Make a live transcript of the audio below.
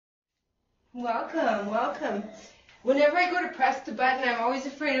Welcome, welcome. Whenever I go to press the button, I'm always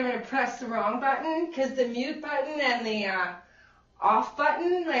afraid I'm going to press the wrong button because the mute button and the off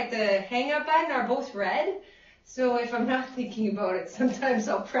button, like the hang up button, are both red. So if I'm not thinking about it, sometimes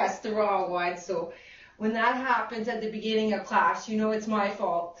I'll press the wrong one. So when that happens at the beginning of class, you know it's my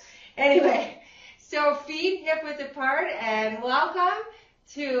fault. Anyway, so feet hip width apart, and welcome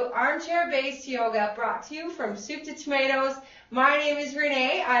to Armchair-Based Yoga, brought to you from Soup to Tomatoes. My name is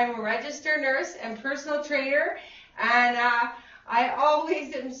Renee. I'm a registered nurse and personal trainer, and I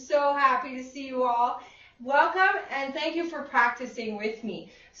always am so happy to see you all. Welcome, and thank you for practicing with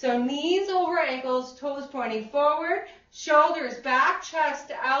me. So knees over ankles, toes pointing forward, shoulders back,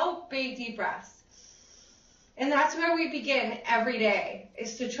 chest out, big deep breaths. And that's where we begin every day,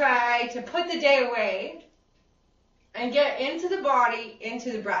 is to try to put the day away and get into the body, into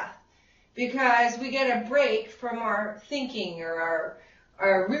the breath, because we get a break from our thinking or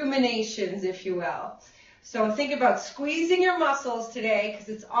our ruminations, if you will. So think about squeezing your muscles today, because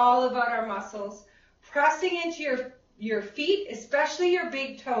it's all about our muscles, pressing into your feet, especially your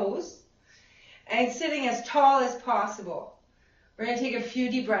big toes, and sitting as tall as possible. We're going to take a few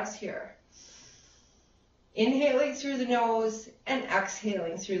deep breaths here. Inhaling through the nose and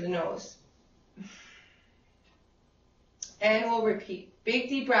exhaling through the nose. And we'll repeat. Big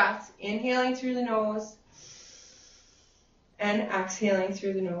deep breaths, inhaling through the nose and exhaling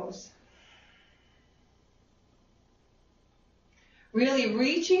through the nose. Really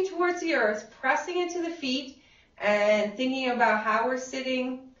reaching towards the earth, pressing into the feet and thinking about how we're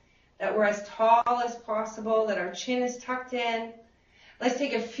sitting, that we're as tall as possible, that our chin is tucked in. Let's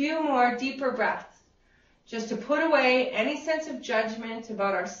take a few more deeper breaths just to put away any sense of judgment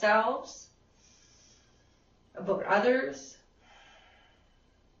about ourselves, about others,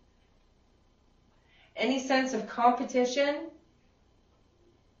 any sense of competition.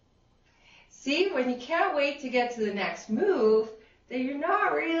 See, when you can't wait to get to the next move, then you're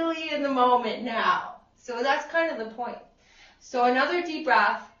not really in the moment now. So that's kind of the point. So another deep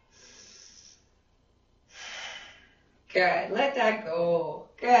breath. Good. Let that go.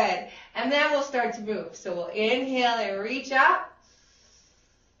 Good. And then we'll start to move. So we'll inhale and reach up.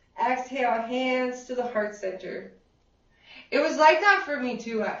 Exhale, hands to the heart center. It was like that for me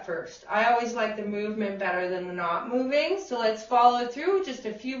too at first. I always like the movement better than the not moving. So let's follow through. Just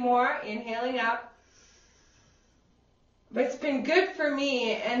a few more. Inhaling up. But it's been good for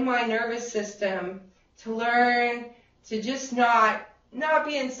me and my nervous system to learn to just not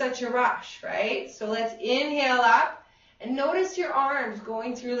be in such a rush, right? So let's inhale up and notice your arms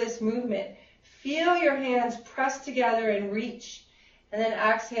going through this movement. Feel your hands press together and reach. And then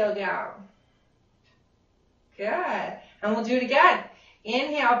exhale down. Good. And we'll do it again.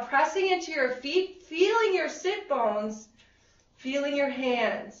 Inhale, pressing into your feet, feeling your sit bones, feeling your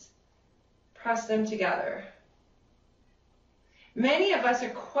hands. Press them together. Many of us are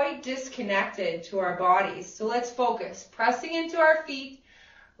quite disconnected to our bodies, so let's focus. Pressing into our feet,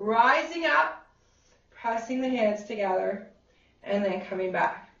 rising up, pressing the hands together, and then coming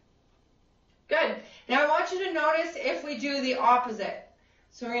back. Good. Now I want you to notice if we do the opposite.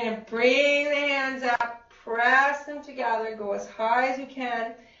 So we're going to bring the hands up, press them together, go as high as you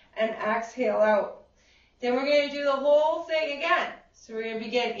can, and exhale out. Then we're going to do the whole thing again. So we're going to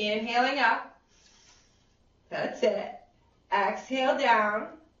begin inhaling up. That's it. Exhale down.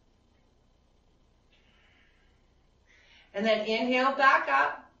 And then inhale back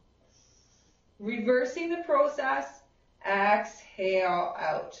up. Reversing the process. Exhale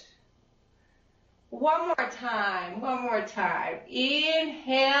out. One more time.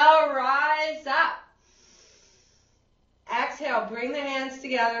 Inhale, rise up. Exhale, bring the hands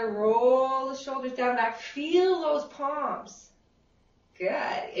together, roll the shoulders down back, feel those palms.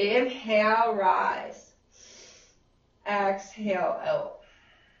 Good. Inhale, rise. Exhale out.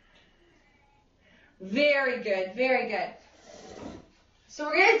 Very good, very good. So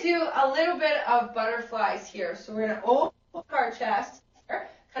we're going to do a little bit of butterflies here. So we're going to open our chest,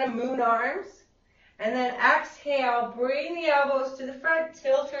 kind of moon arms, and then exhale, bring the elbows to the front,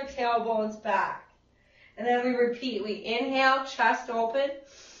 tilt your tailbones back. And then we repeat. We inhale, chest open.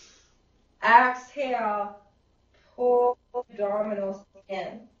 Exhale, pull the abdominals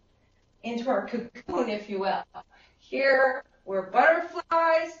in, into our cocoon, if you will. Here, we're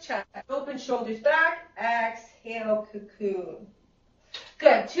butterflies, chest open, shoulders back. Exhale, cocoon.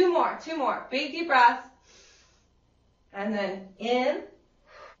 Good. Two more. Big deep breath. And then in.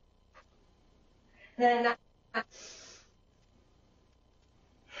 Then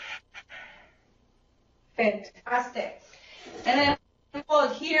fantastic. And then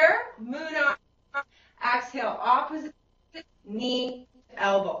hold here, moon arm, exhale, opposite knee,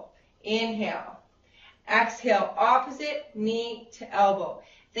 elbow. Inhale. Exhale, opposite knee to elbow.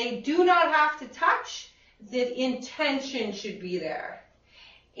 They do not have to touch. The intention should be there.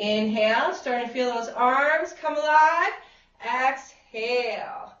 Inhale, starting to feel those arms come alive.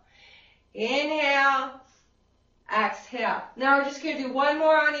 Exhale. Inhale. Exhale. Now we're just going to do one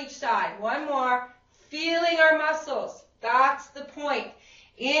more on each side. One more. Feeling our muscles. That's the point.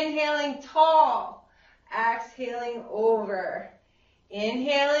 Inhaling tall. Exhaling over.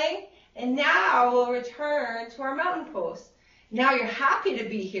 Inhaling. And now we'll return to our mountain pose. Now you're happy to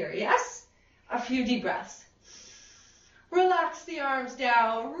be here, yes? A few deep breaths. Relax the arms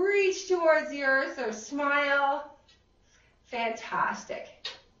down. Reach towards the earth or smile. Fantastic.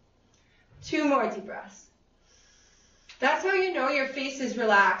 2 more deep breaths. That's how you know your face is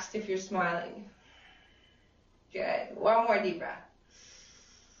relaxed if you're smiling. Good. 1 more deep breath.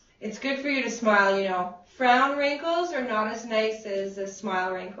 It's good for you to smile, you know. Frown wrinkles are not as nice as the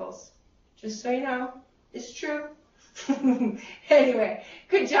smile wrinkles. Just so you know. It's true. Anyway,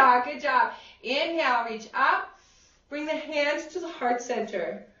 good job, good job. Inhale, reach up. Bring the hands to the heart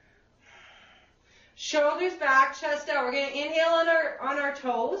center. Shoulders back, chest out. We're going to inhale on our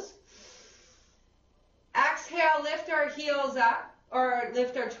toes. Exhale, lift our heels up, or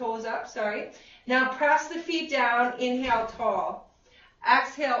lift our toes up, sorry. Now press the feet down, inhale tall.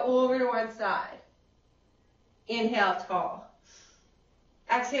 Exhale over to one side. Inhale tall.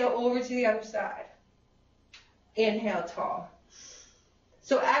 Exhale over to the other side. Inhale tall.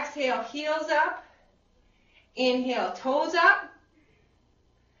 So exhale, heels up. Inhale, toes up.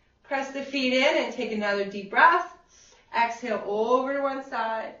 Press the feet in and take another deep breath. Exhale over to one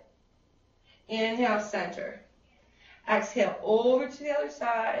side. Inhale, center. Exhale over to the other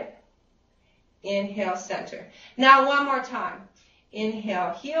side. Inhale, center. Now one more time.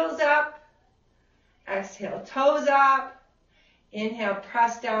 Inhale, heels up. Exhale, toes up. Inhale,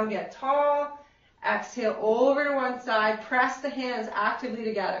 press down, get tall. Exhale over to one side. Press the hands actively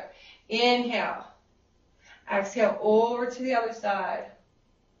together. Inhale. Exhale over to the other side.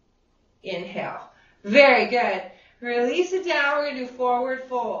 Inhale. Very good. Release it down. We're going to do forward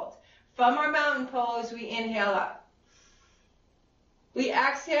fold. From our mountain pose, we inhale up. We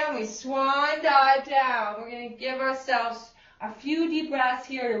exhale and we swan dive down. We're going to give ourselves a few deep breaths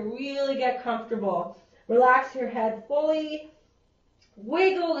here to really get comfortable. Relax your head fully.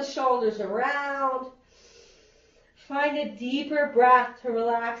 Wiggle the shoulders around. Find a deeper breath to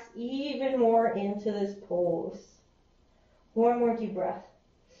relax even more into this pose. 1 more deep breath.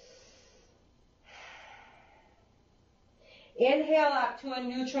 Inhale up to a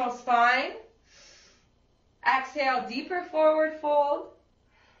neutral spine. Exhale, deeper forward fold.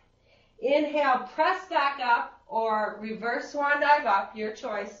 Inhale, press back up or reverse swan dive up, your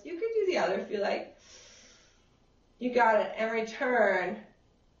choice. You can do the other if you like. You got it. And return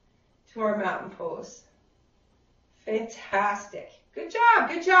to our mountain pose. Fantastic. Good job,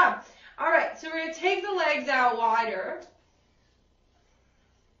 good job. All right, so we're going to take the legs out wider.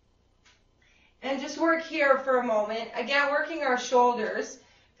 And just work here for a moment. Again, working our shoulders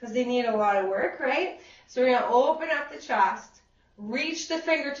because they need a lot of work, right? So we're going to open up the chest, reach the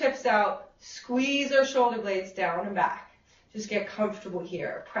fingertips out, squeeze our shoulder blades down and back. Just get comfortable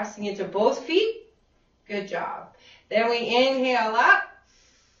here. Pressing into both feet. Good job. Then we inhale up.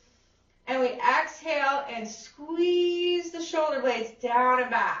 And we exhale and squeeze the shoulder blades down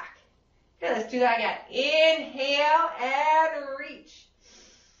and back. Okay, let's do that again. Inhale and reach.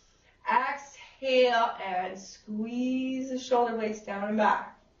 Exhale and squeeze the shoulder blades down and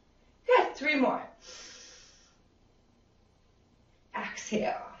back. Good, 3 more.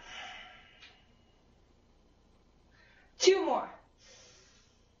 Exhale. 2 more.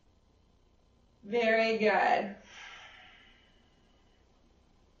 Very good.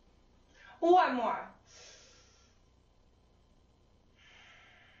 1 more.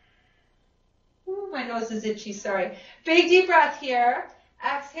 Ooh, my nose is itchy, sorry. Big deep breath here.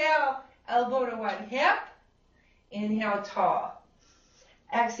 Exhale, elbow to one hip. Inhale, tall.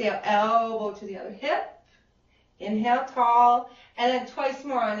 Exhale, elbow to the other hip. Inhale, tall. And then twice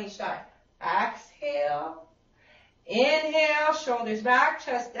more on each side. Exhale. Inhale, shoulders back,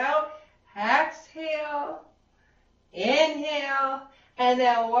 chest out. Exhale. Inhale. And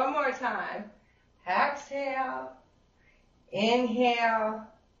then 1 more time. Exhale. Inhale.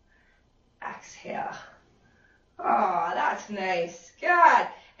 Exhale. Oh, that's nice. Good.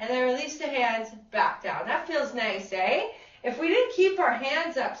 And then release the hands back down. That feels nice, eh? If we didn't keep our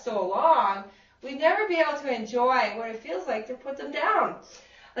hands up so long, we'd never be able to enjoy what it feels like to put them down.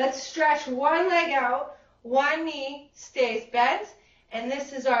 Let's stretch one leg out. One knee stays bent. And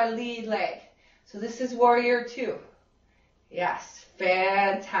this is our lead leg. So this is warrior 2. Yes.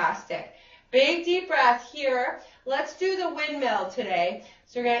 Fantastic. Big deep breath here. Let's do the windmill today.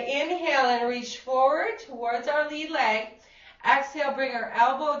 So we're going to inhale and reach forward towards our lead leg. Exhale, bring our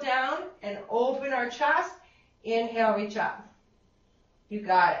elbow down and open our chest. Inhale, reach up. You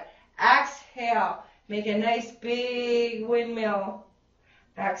got it. Exhale, make a nice big windmill.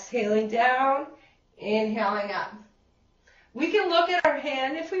 Exhaling down, inhaling up. We can look at our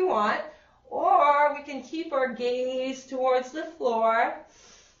hand if we want, or we can keep our gaze towards the floor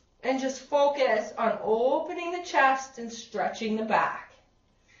and just focus on opening the chest and stretching the back.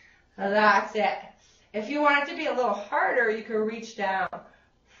 Now that's it. If you want it to be a little harder, you can reach down.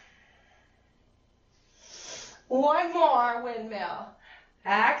 One more windmill.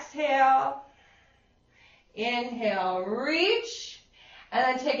 Exhale. Inhale, reach. And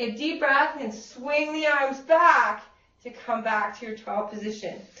then take a deep breath and swing the arms back to come back to your 12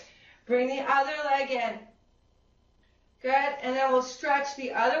 position. Bring the other leg in. Good. And then we'll stretch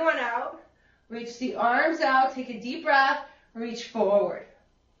the other one out. Reach the arms out. Take a deep breath. Reach forward.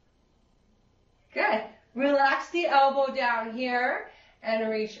 Good. Relax the elbow down here and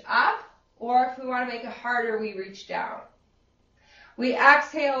reach up. Or if we want to make it harder, we reach down. We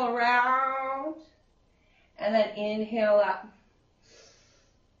exhale around and then inhale up.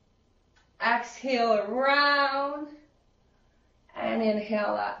 Exhale around and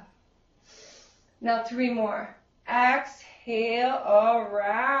inhale up. Now 3 more. Exhale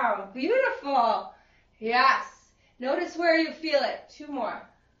around. Beautiful. Yes. Notice where you feel it. 2 more.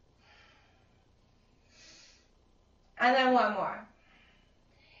 And then 1 more.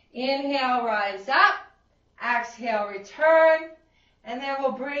 Inhale, rise up. Exhale, return. And then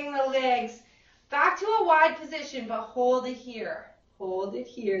we'll bring the legs back to a wide position, but hold it here. Hold it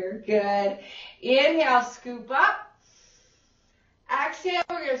here. Good. Inhale, scoop up. Exhale,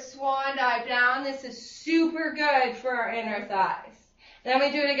 we're going to swan dive down. This is super good for our inner thighs. Then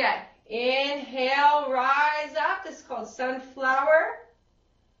we do it again. Inhale, rise up. This is called sunflower.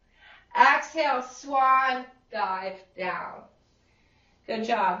 Exhale, swan dive down. Good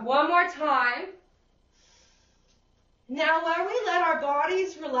job. 1 more time. Now, when we let our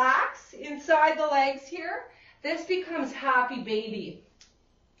bodies relax inside the legs here, this becomes happy baby.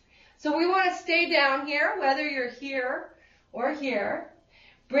 So we want to stay down here, whether you're here or here.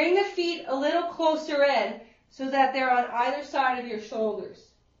 Bring the feet a little closer in so that they're on either side of your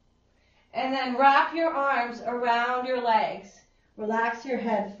shoulders. And then wrap your arms around your legs. Relax your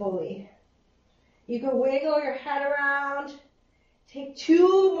head fully. You can wiggle your head around. Take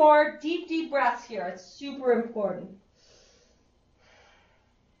 2 more deep, deep breaths here. It's super important.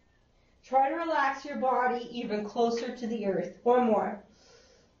 Try to relax your body even closer to the earth. 1 more.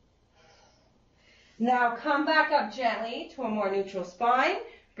 Now come back up gently to a more neutral spine.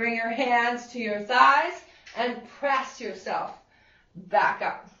 Bring your hands to your thighs and press yourself back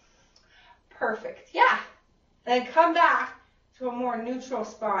up. Perfect. Yeah. Then come back to a more neutral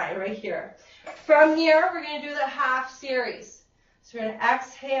spine right here. From here, we're going to do the half series. So we're going to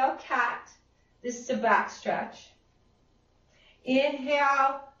exhale, cat. This is a back stretch.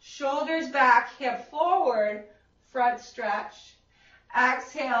 Inhale, shoulders back, hip forward, front stretch.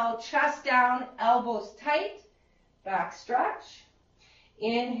 Exhale, chest down, elbows tight, back stretch.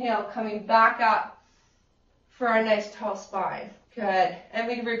 Inhale, coming back up for a nice tall spine. Good. And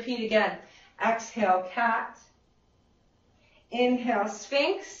we repeat again. Exhale, cat. Inhale,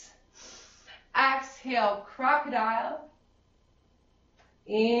 sphinx. Exhale, crocodile.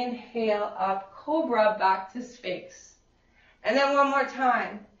 Inhale, up, cobra, back to sphinx. And then 1 more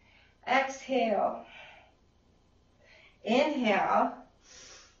time. Exhale. Inhale.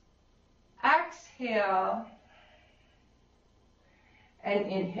 Exhale. And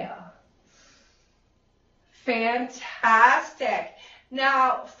inhale. Fantastic.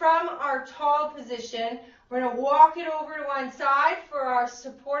 Now, from our tall position, we're going to walk it over to one side for our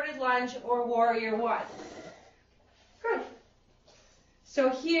supported lunge or warrior 1. Good. So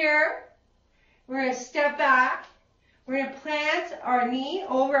here, we're going to step back. We're going to plant our knee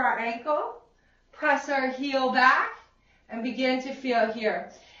over our ankle, press our heel back, and begin to feel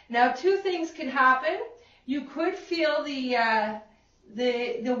here. Now, 2 things can happen. You could feel the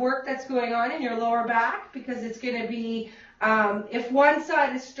work that's going on in your lower back because it's going to be, if one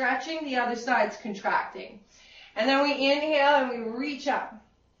side is stretching, the other side's contracting. And then we inhale and we reach up.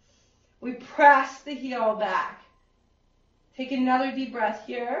 We press the heel back. Take another deep breath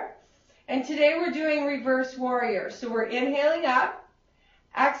here. And today we're doing reverse warrior. So we're inhaling up,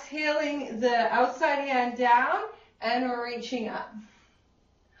 exhaling the outside hand down, and we're reaching up.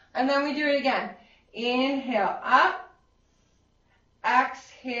 And then we do it again. Inhale up,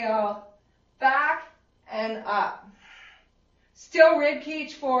 exhale back and up. Still rib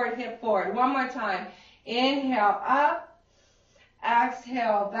cage forward, hip forward. One more time. Inhale up,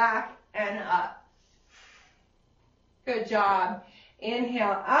 exhale back and up. Good job.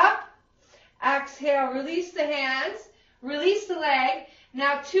 Inhale up, exhale, release the hands, release the leg.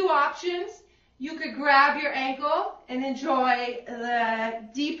 Now 2 options. You could grab your ankle and enjoy the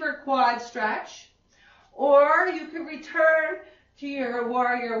deeper quad stretch, or you could return to your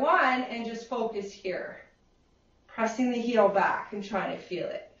warrior 1 and just focus here. Pressing the heel back and trying to feel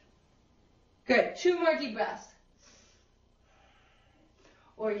it. Good. 2 more deep breaths.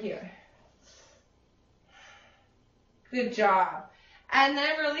 Or here. Good job. And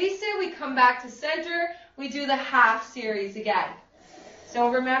then release it. We come back to center. We do the half series again. So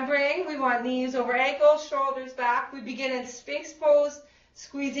remembering, we want knees over ankles, shoulders back. We begin in Sphinx pose,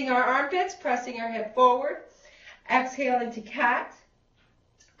 squeezing our armpits, pressing our hip forward. Exhale into cat.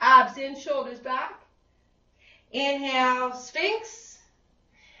 Abs in, shoulders back. Inhale, Sphinx.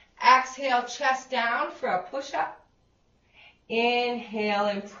 Exhale, chest down for a push-up. Inhale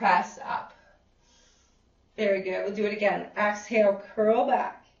and press up. Very good. We'll do it again. Exhale, curl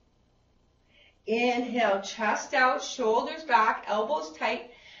back. Inhale, chest out, shoulders back, elbows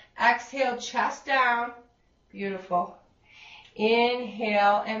tight. Exhale, chest down. Beautiful.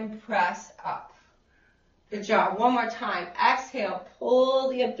 Inhale and press up. Good job. One more time. Exhale, pull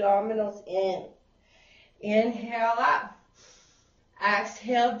the abdominals in. Inhale up.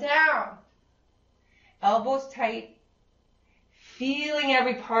 Exhale down. Elbows tight. Feeling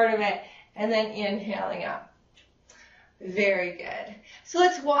every part of it. And then inhaling up. Very good. So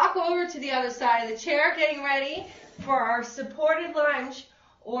let's walk over to the other side of the chair, getting ready for our supported lunge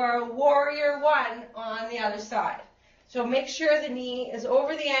or warrior 1 on the other side. So make sure the knee is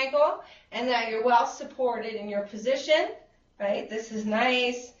over the ankle and that you're well supported in your position, right? This is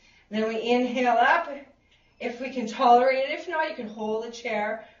nice. Then we inhale up if we can tolerate it. If not, you can hold the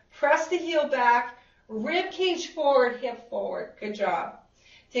chair. Press the heel back, rib cage forward, hip forward. Good job.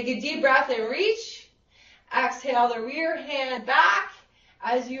 Take a deep breath and reach. Exhale the rear hand back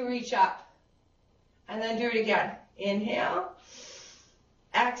as you reach up. And then do it again. Inhale.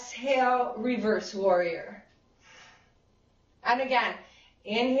 Exhale, reverse warrior. And again,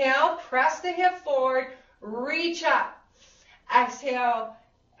 inhale, press the hip forward, reach up. Exhale,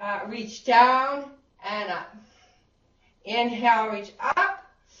 reach down and up. Inhale, reach up.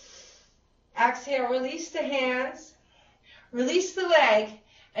 Exhale, release the hands. Release the leg.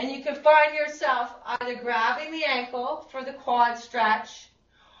 And you can find yourself either grabbing the ankle for the quad stretch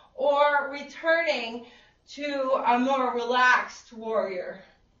or returning to a more relaxed warrior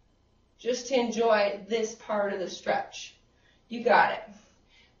just to enjoy this part of the stretch. You got it.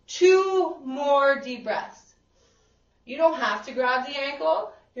 2 more deep breaths. You don't have to grab the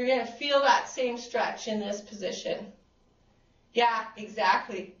ankle. You're going to feel that same stretch in this position. Yeah,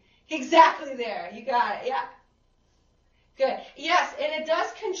 exactly. Exactly there. You got it. Yeah. Good. Yes, and it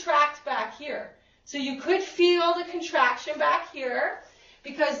does contract back here. So you could feel the contraction back here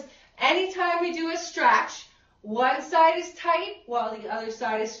because anytime we do a stretch, one side is tight while the other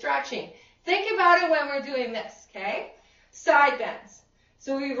side is stretching. Think about it when we're doing this, okay? Side bends.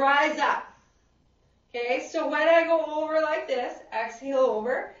 So we rise up. Okay, so when I go over like this, exhale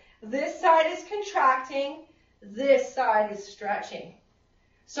over, this side is contracting, this side is stretching.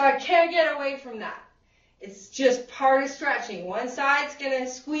 So I can't get away from that. It's just part of stretching. One side's going to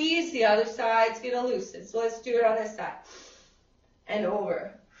squeeze, the other side's going to loosen. So let's do it on this side. And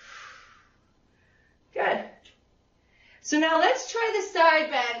over. Good. So now let's try the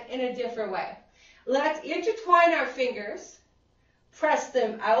side bend in a different way. Let's intertwine our fingers, press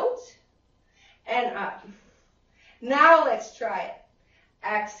them out and up. Now let's try it.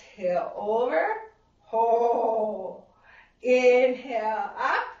 Exhale over, hold. Inhale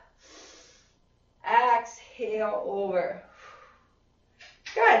up. Exhale over.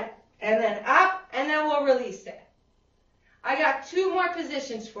 Good. And then up, and then we'll release it. I got 2 more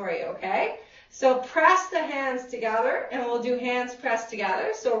positions for you, okay? So press the hands together, and we'll do hands pressed together.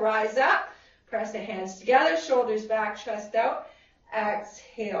 So rise up, press the hands together, shoulders back, chest out.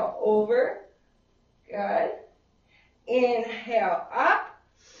 Exhale over. Good. Inhale up.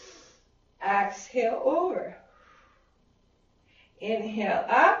 Exhale over. Inhale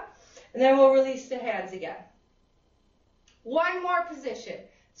up. And then we'll release the hands again. 1 more position.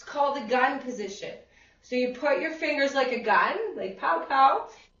 It's called the gun position. So you put your fingers like a gun, like pow pow.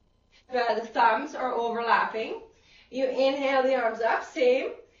 The thumbs are overlapping. You inhale the arms up,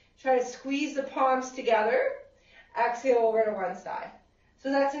 same. Try to squeeze the palms together. Exhale over to one side.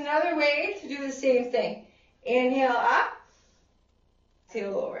 So that's another way to do the same thing. Inhale up.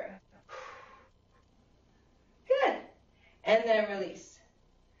 Exhale over. Good. and then release.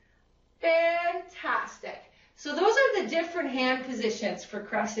 Fantastic. So those are the different hand positions for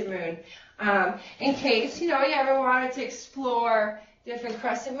crescent moon. In case, you ever wanted to explore different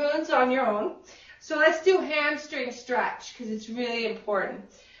crescent moons on your own. So let's do hamstring stretch because it's really important.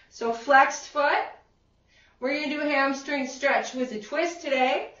 So flexed foot. We're going to do hamstring stretch with a twist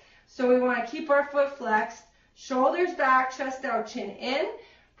today. So we want to keep our foot flexed. Shoulders back, chest out, chin in.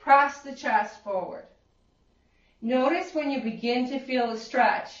 Press the chest forward. Notice when you begin to feel the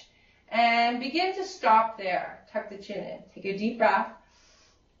stretch and begin to stop there. Tuck the chin in. Take a deep breath.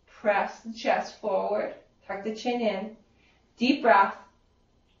 Press the chest forward. Tuck the chin in. Deep breath.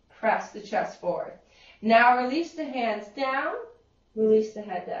 Press the chest forward. Now release the hands down. Release the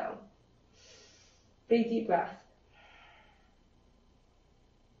head down. Big deep breath.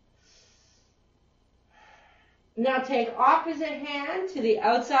 Now take opposite hand to the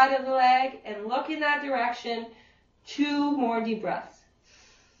outside of the leg and look in that direction. 2 more deep breaths.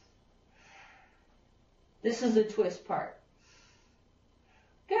 This is the twist part.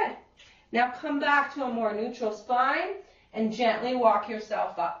 Good. Now come back to a more neutral spine and gently walk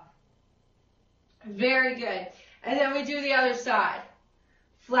yourself up. Very good. And then we do the other side.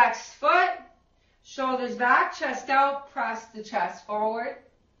 Flex foot, shoulders back, chest out, press the chest forward.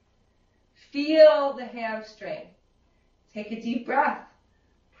 Feel the hamstring. Take a deep breath.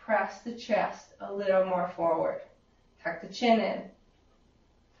 Press the chest a little more forward. Tuck the chin in.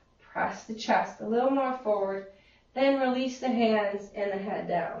 Press the chest a little more forward. Then release the hands and the head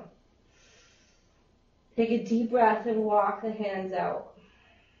down. Take a deep breath and walk the hands out.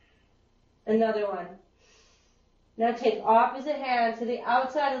 Another one. Now take opposite hand to the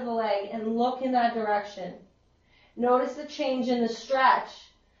outside of the leg and look in that direction. Notice the change in the stretch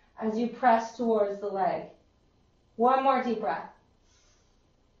as you press towards the leg. 1 more deep breath.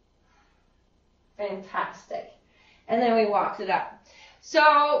 Fantastic. And then we walked it up.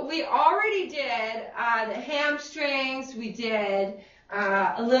 So we already did the hamstrings. We did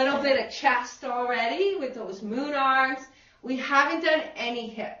a little bit of chest already with those moon arms. We haven't done any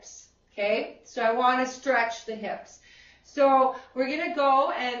hips, okay? So I want to stretch the hips. So we're going to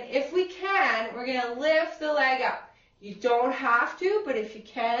go, and if we can, we're going to lift the leg up. You don't have to, but if you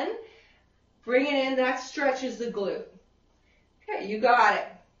can, bring it in. That stretches the glute. Okay, you got it.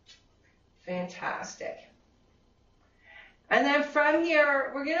 Fantastic. And then from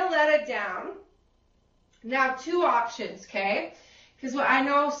here, we're going to let it down. Now, 2 options, okay? Because I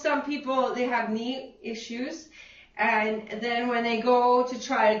know some people, they have knee issues. And then when they go to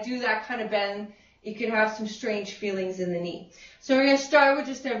try to do that kind of bend, you can have some strange feelings in the knee. So we're going to start with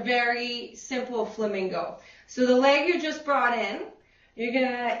just a very simple flamingo. So the leg you just brought in, you're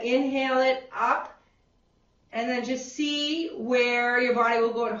going to inhale it up. And then just see where your body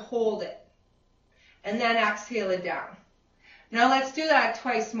will go and hold it. And then exhale it down. Now let's do that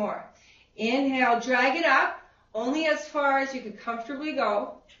twice more. Inhale, drag it up, only as far as you can comfortably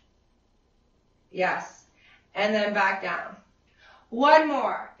go. Yes. And then back down. 1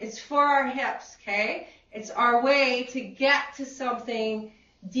 more. It's for our hips, okay? It's our way to get to something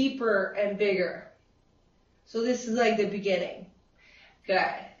deeper and bigger. So this is like the beginning.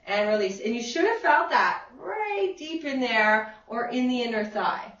 Good. And release. And you should have felt that right deep in there or in the inner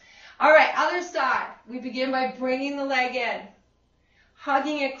thigh. All right, other side. We begin by bringing the leg in.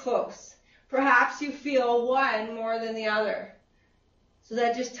 Hugging it close. Perhaps you feel one more than the other. So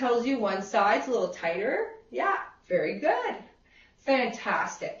that just tells you one side's a little tighter. Yeah, very good.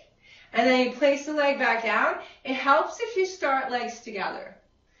 Fantastic. And then you place the leg back down. It helps if you start legs together.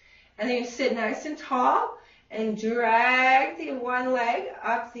 And then you sit nice and tall and drag the one leg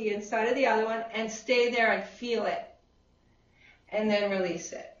up the inside of the other one and stay there and feel it. And then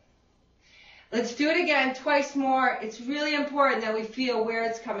release it. Let's do it again twice more. It's really important that we feel where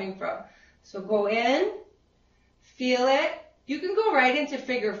it's coming from. So go in, feel it. You can go right into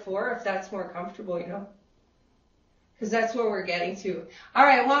figure 4 if that's more comfortable, because that's where we're getting to. All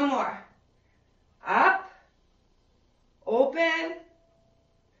right, 1 more. Up, open.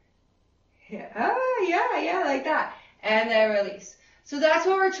 Yeah, like that. And then release. So that's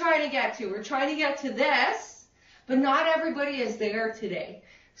what we're trying to get to. We're trying to get to this, but not everybody is there today.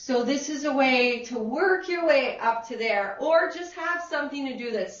 So this is a way to work your way up to there, or just have something to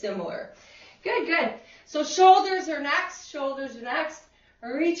do that's similar. Good, good. So shoulders are next,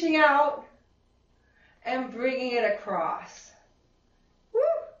 reaching out and bringing it across. Woo!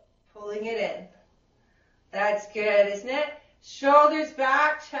 Pulling it in. That's good, isn't it? Shoulders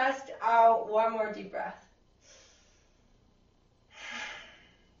back, chest out. 1 more deep breath.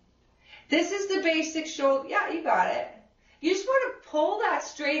 This is the basic shoulder. Yeah, you got it. You just want to pull that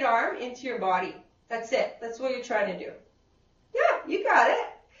straight arm into your body. That's it. That's what you're trying to do. Yeah, you got it.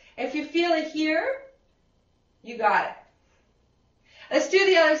 If you feel it here, you got it. Let's do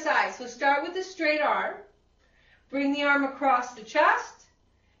the other side. So start with the straight arm. Bring the arm across the chest.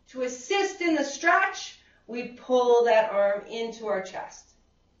 To assist in the stretch, we pull that arm into our chest.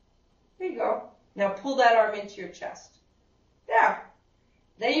 There you go. Now pull that arm into your chest. There.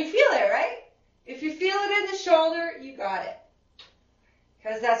 Then you feel it, right? If you feel it in the shoulder, you got it.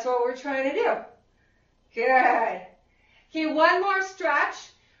 Because that's what we're trying to do. Good. Okay, one more stretch.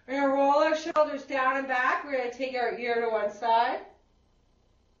 We're going to roll our shoulders down and back. We're going to take our ear to one side.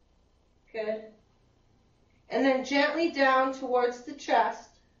 Good. And then gently down towards the chest.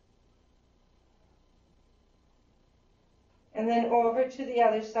 And then over to the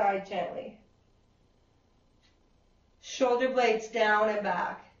other side gently. Shoulder blades down and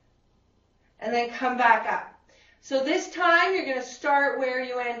back. And then come back up. So this time you're going to start where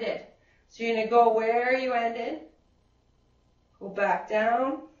you ended. So you're going to go where you ended. Go back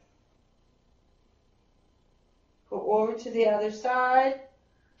down. Go over to the other side.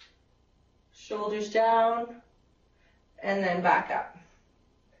 Shoulders down. And then back up.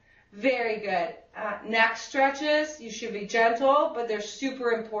 Very good. Neck stretches, you should be gentle, but they're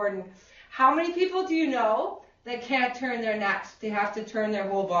super important. How many people do you know that can't turn their necks? They have to turn their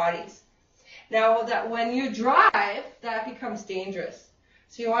whole bodies. Now, that when you drive, that becomes dangerous.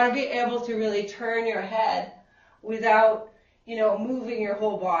 So you want to be able to really turn your head without, moving your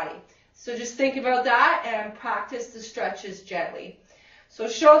whole body. So just think about that and practice the stretches gently. So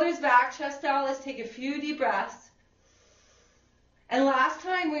shoulders back, chest out. Let's take a few deep breaths. And last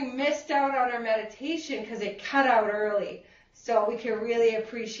time we missed out on our meditation because it cut out early. So we can really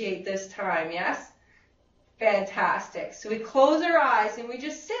appreciate this time, yes? Fantastic. So we close our eyes and we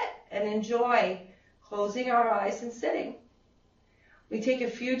just sit and enjoy closing our eyes and sitting. We take a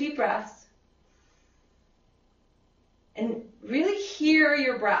few deep breaths and really hear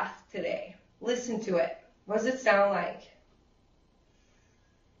your breath today. Listen to it. What does it sound like?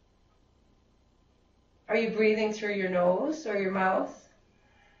 Are you breathing through your nose or your mouth?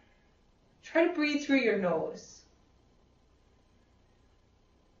 Try to breathe through your nose.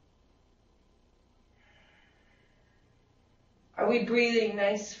 Are we breathing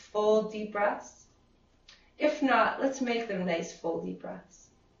nice, full, deep breaths? If not, let's make them nice, full, deep breaths.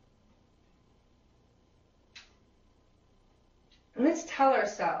 And let's tell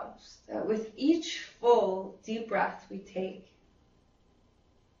ourselves that with each full, deep breath we take,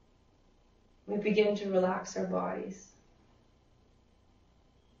 we begin to relax our bodies.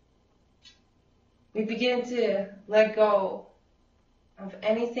 We begin to let go of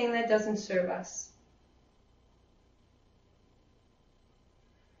anything that doesn't serve us.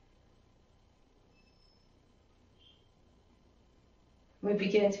 We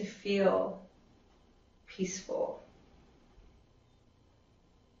begin to feel peaceful.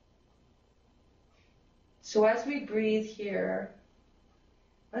 So as we breathe here,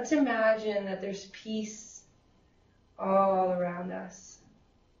 let's imagine that there's peace all around us.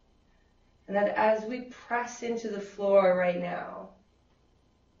 And that as we press into the floor right now,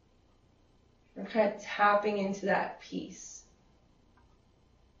 we're kind of tapping into that peace.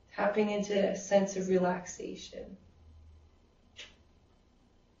 Tapping into a sense of relaxation.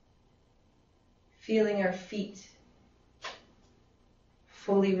 Feeling our feet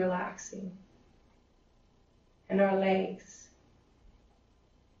fully relaxing. And our legs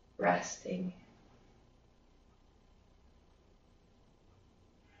resting.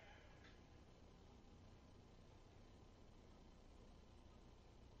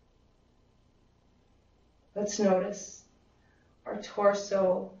 Let's notice our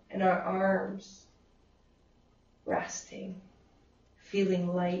torso and our arms resting,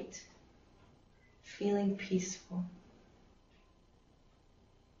 feeling light, feeling peaceful.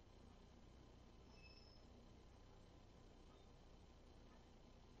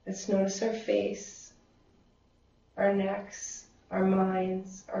 Let's notice our face, our necks, our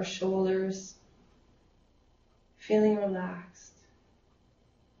minds, our shoulders, feeling relaxed,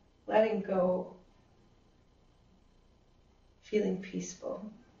 letting go, feeling peaceful.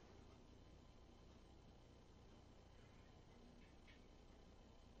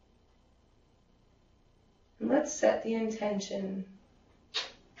 And let's set the intention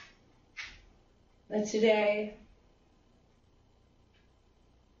that today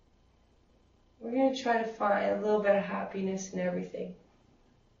we're going to try to find a little bit of happiness in everything.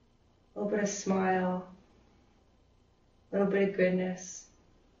 A little bit of smile, a little bit of goodness.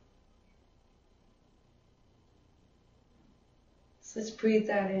 So let's breathe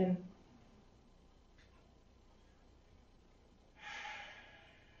that in.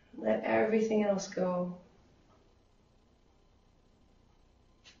 Let everything else go.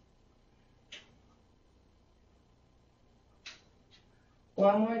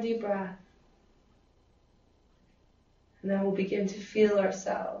 One more deep breath. And then we'll begin to feel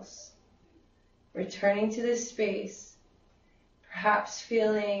ourselves returning to this space, perhaps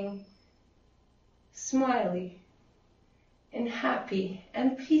feeling smiley and happy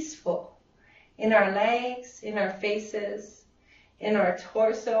and peaceful in our legs, in our faces, in our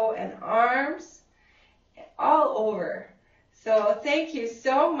torso and arms, all over. So thank you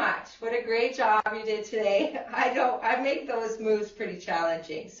so much. What a great job you did today. I make those moves pretty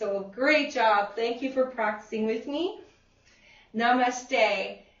challenging. So great job. Thank you for practicing with me.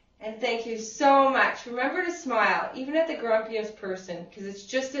 Namaste. And thank you so much. Remember to smile, even at the grumpiest person, because it's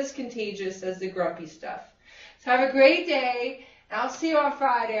just as contagious as the grumpy stuff. So have a great day. I'll see you on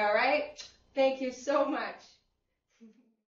Friday, all right? Thank you so much.